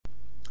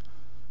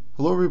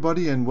Hello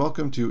everybody and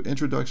welcome to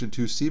Introduction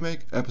to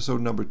CMake,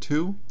 episode number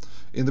 2.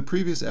 In the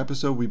previous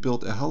episode we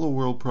built a Hello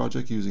World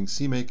project using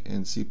CMake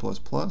and C++.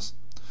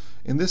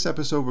 In this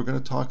episode we're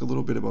going to talk a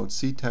little bit about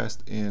CTest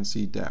and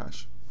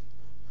CDash.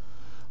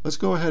 Let's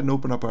go ahead and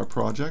open up our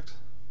project.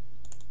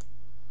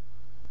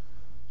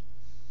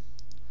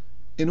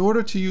 In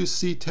order to use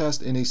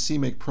CTest in a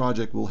CMake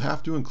project, we'll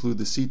have to include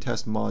the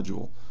CTest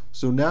module.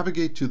 So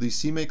navigate to the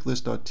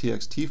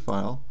CMakeList.txt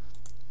file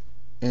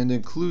and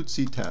include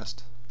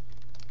CTest.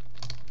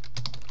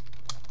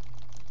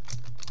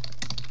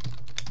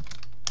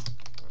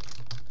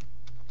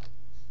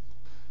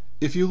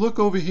 If you look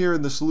over here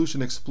in the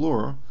Solution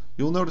Explorer,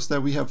 you'll notice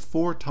that we have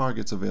 4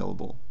 targets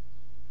available.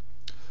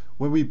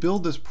 When we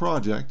build this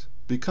project,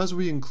 because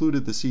we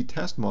included the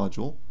CTest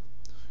module,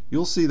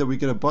 you'll see that we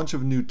get a bunch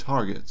of new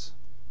targets.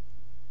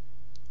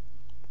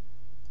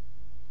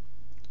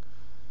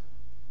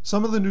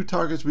 Some of the new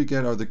targets we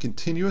get are the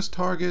continuous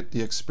target,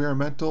 the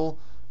experimental,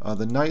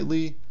 the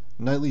nightly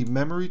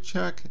memory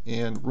check,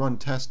 and run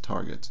test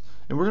targets.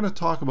 And we're going to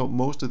talk about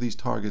most of these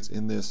targets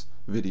in this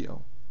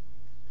video.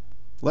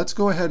 Let's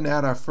go ahead and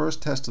add our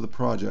first test to the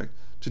project.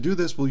 To do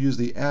this, we'll use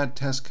the add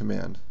test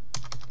command.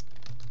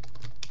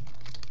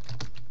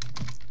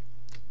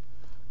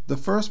 The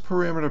first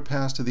parameter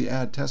passed to the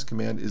add test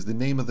command is the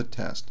name of the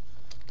test.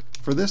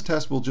 For this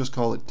test, we'll just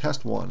call it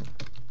test1.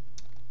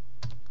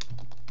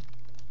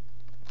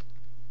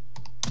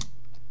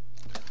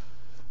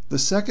 The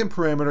second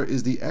parameter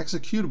is the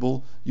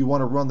executable you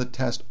want to run the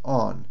test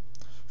on.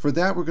 For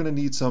that, we're going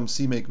to need some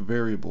CMake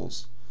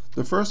variables.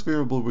 The first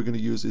variable we're going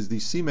to use is the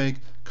CMake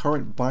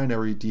current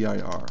binary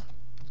dir.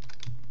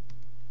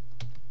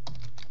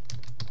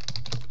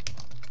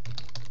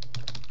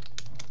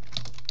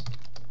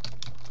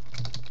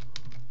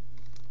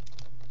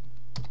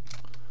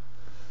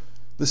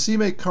 The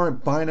CMake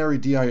current binary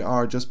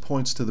dir just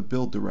points to the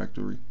build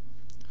directory.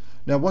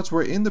 Now once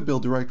we're in the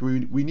build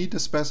directory, we need to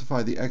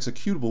specify the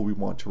executable we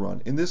want to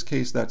run. In this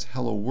case, that's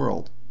Hello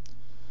World.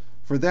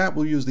 For that,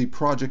 we'll use the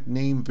project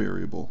name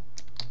variable.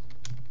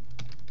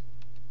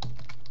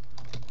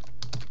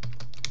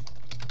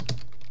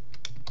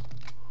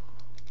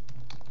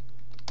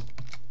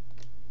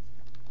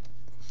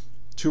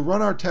 To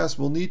run our test,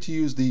 we'll need to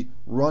use the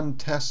run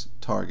test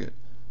target.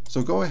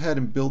 So go ahead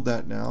and build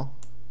that now.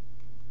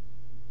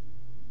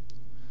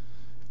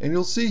 And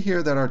you'll see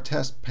here that our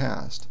test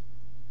passed.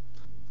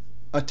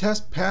 A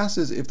test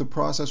passes if the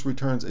process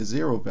returns a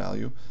 0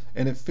 value,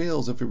 and it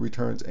fails if it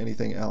returns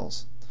anything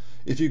else.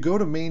 If you go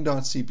to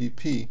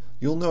main.cpp,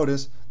 you'll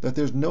notice that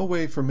there's no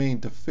way for main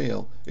to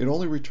fail. It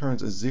only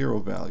returns a 0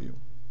 value.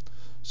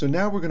 So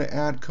now we're going to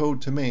add code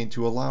to main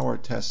to allow our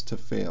test to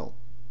fail.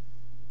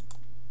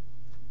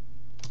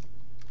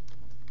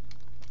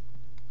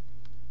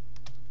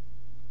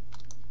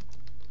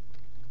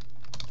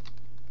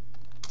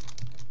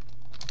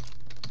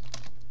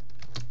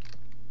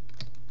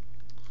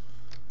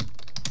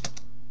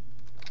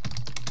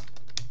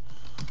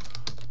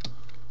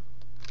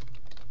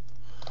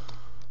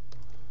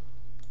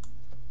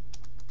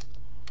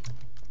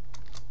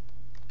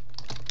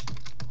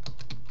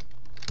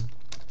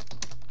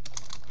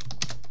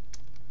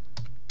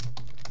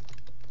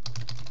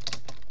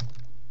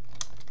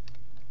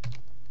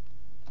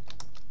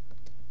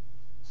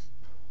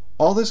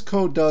 All this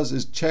code does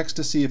is checks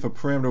to see if a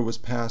parameter was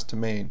passed to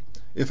main.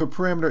 If a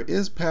parameter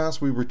is passed,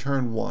 we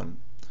return 1.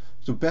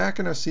 So back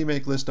in our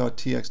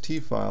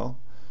CMakeList.txt file,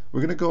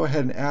 we're going to go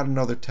ahead and add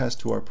another test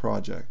to our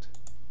project.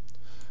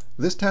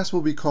 This test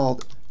will be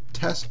called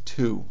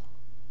test2.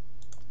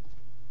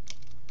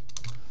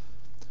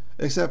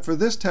 Except for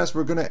this test,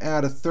 we're going to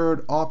add a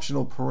third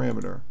optional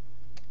parameter.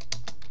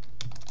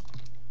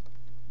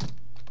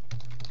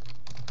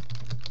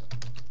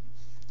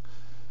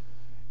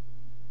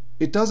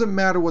 It doesn't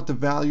matter what the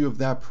value of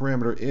that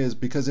parameter is,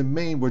 because in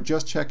main we're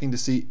just checking to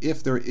see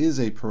if there is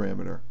a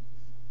parameter.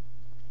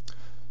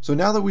 So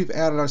now that we've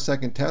added our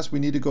second test, we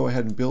need to go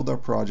ahead and build our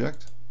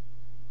project,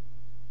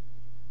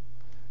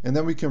 and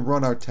then we can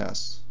run our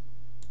tests.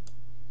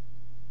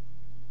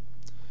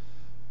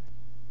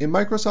 In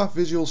Microsoft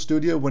Visual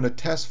Studio, when a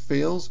test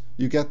fails,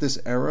 you get this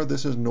error.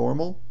 This is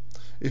normal.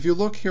 If you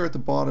look here at the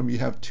bottom, you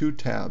have 2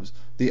 tabs,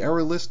 the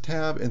error list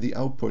tab and the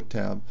output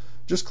tab.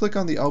 Just click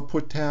on the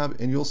output tab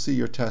and you'll see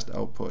your test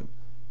output.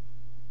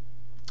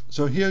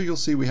 So here you'll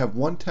see we have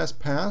 1 test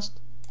passed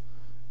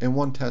and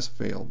 1 test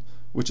failed,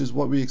 which is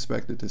what we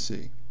expected to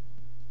see.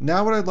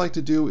 Now what I'd like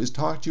to do is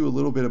talk to you a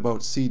little bit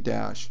about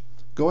CDash.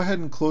 Go ahead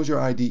and close your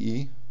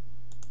IDE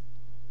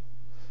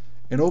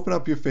and open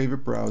up your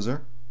favorite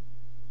browser.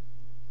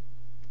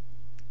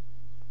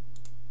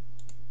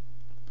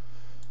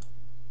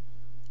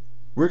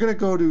 We're going to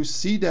go to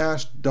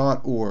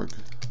cdash.org.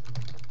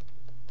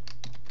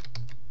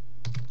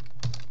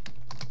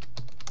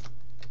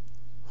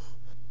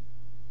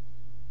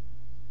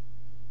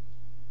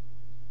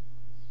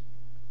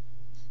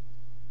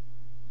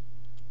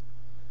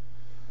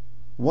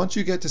 Once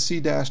you get to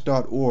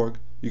cdash.org,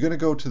 you're going to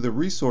go to the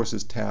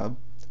Resources tab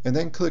and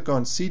then click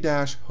on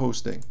CDash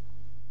Hosting.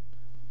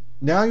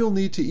 Now you'll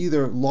need to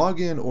either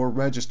log in or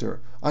register.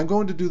 I'm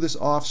going to do this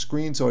off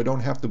screen so I don't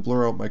have to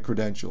blur out my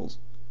credentials.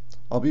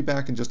 I'll be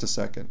back in just a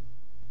second.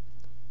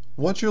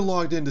 Once you're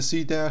logged into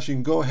CDash, you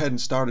can go ahead and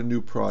start a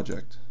new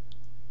project.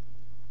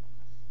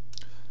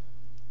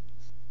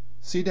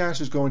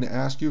 CDash is going to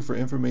ask you for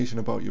information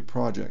about your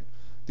project.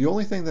 The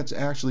only thing that's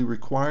actually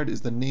required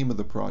is the name of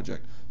the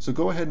project, so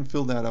go ahead and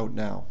fill that out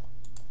now.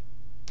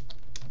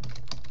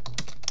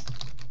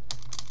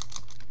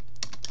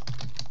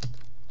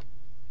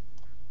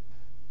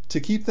 To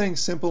keep things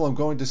simple, I'm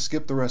going to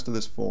skip the rest of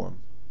this form.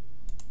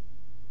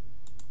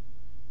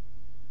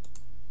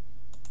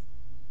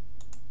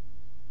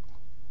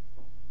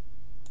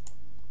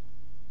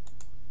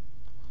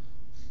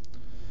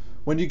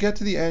 When you get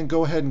to the end,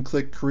 go ahead and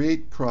click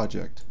Create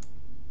Project.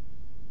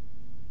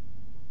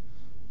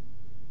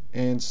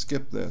 And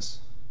skip this.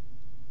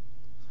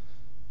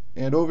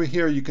 And over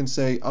here you can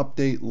say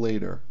Update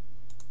Later.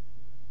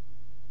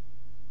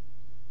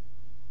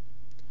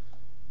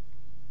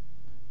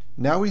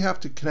 Now we have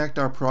to connect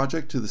our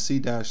project to the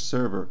CDash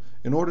server.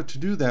 In order to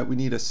do that, we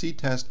need a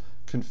CTest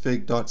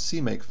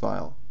config.CMake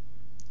file.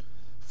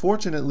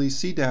 Fortunately,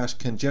 CDash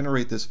can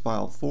generate this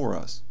file for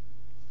us.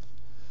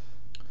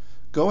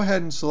 Go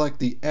ahead and select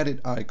the Edit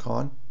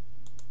icon.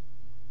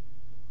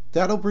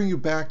 That'll bring you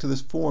back to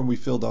this form we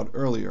filled out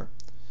earlier.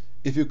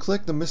 If you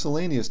click the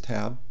Miscellaneous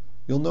tab,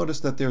 you'll notice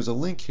that there's a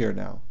link here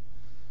now.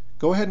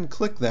 Go ahead and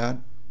click that,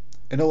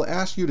 and it'll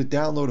ask you to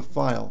download a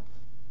file.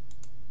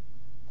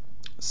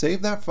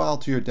 Save that file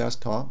to your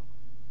desktop.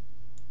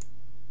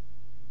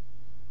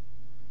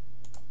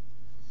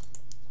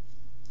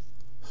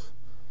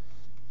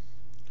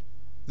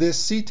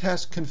 This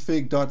CTest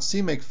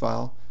config.CMake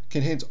file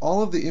contains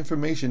all of the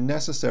information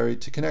necessary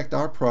to connect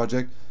our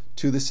project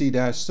to the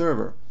CDash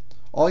server.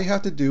 All you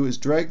have to do is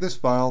drag this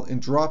file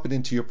and drop it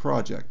into your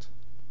project.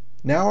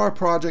 Now our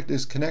project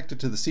is connected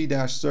to the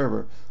CDash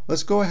server.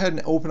 Let's go ahead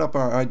and open up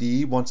our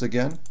IDE once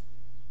again.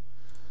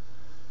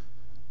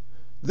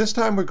 This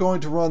time we're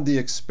going to run the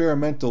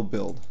experimental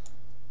build.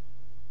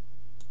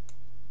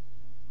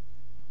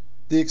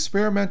 The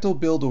experimental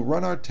build will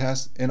run our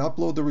tests and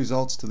upload the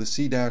results to the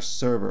CDash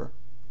server.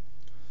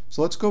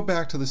 So let's go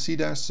back to the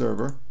CDash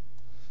server.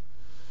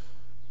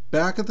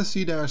 Back at the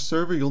CDash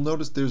server, you'll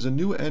notice there's a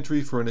new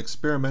entry for an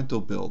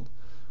experimental build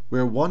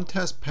where one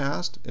test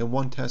passed and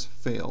one test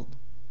failed.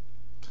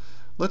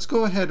 Let's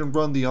go ahead and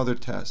run the other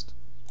test.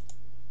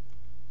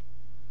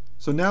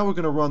 So now we're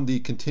going to run the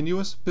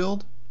continuous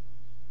build,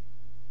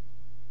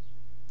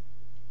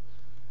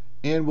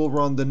 and we'll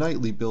run the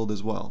nightly build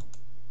as well.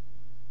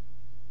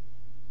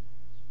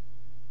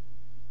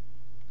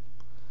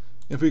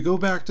 If we go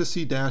back to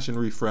CDash and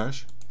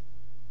refresh,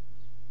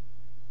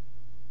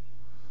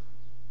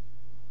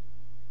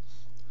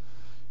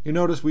 you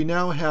notice we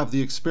now have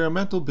the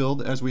experimental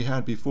build as we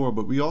had before,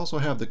 but we also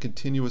have the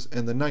continuous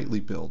and the nightly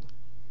build.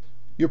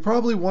 You're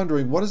probably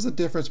wondering, what is the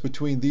difference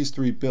between these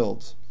three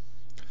builds?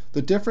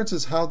 The difference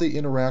is how they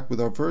interact with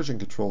our version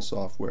control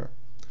software.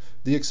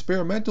 The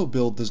experimental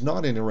build does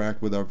not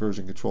interact with our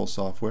version control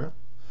software.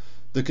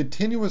 The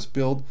continuous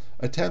build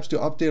attempts to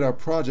update our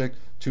project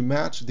to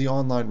match the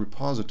online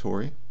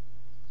repository.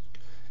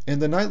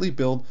 And the nightly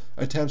build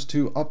attempts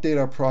to update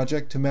our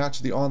project to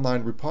match the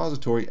online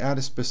repository at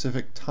a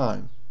specific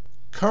time.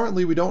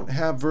 Currently, we don't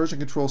have version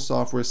control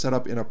software set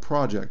up in a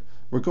project.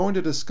 We're going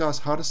to discuss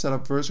how to set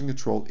up version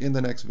control in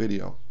the next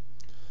video.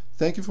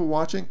 Thank you for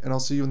watching, and I'll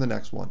see you in the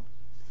next one.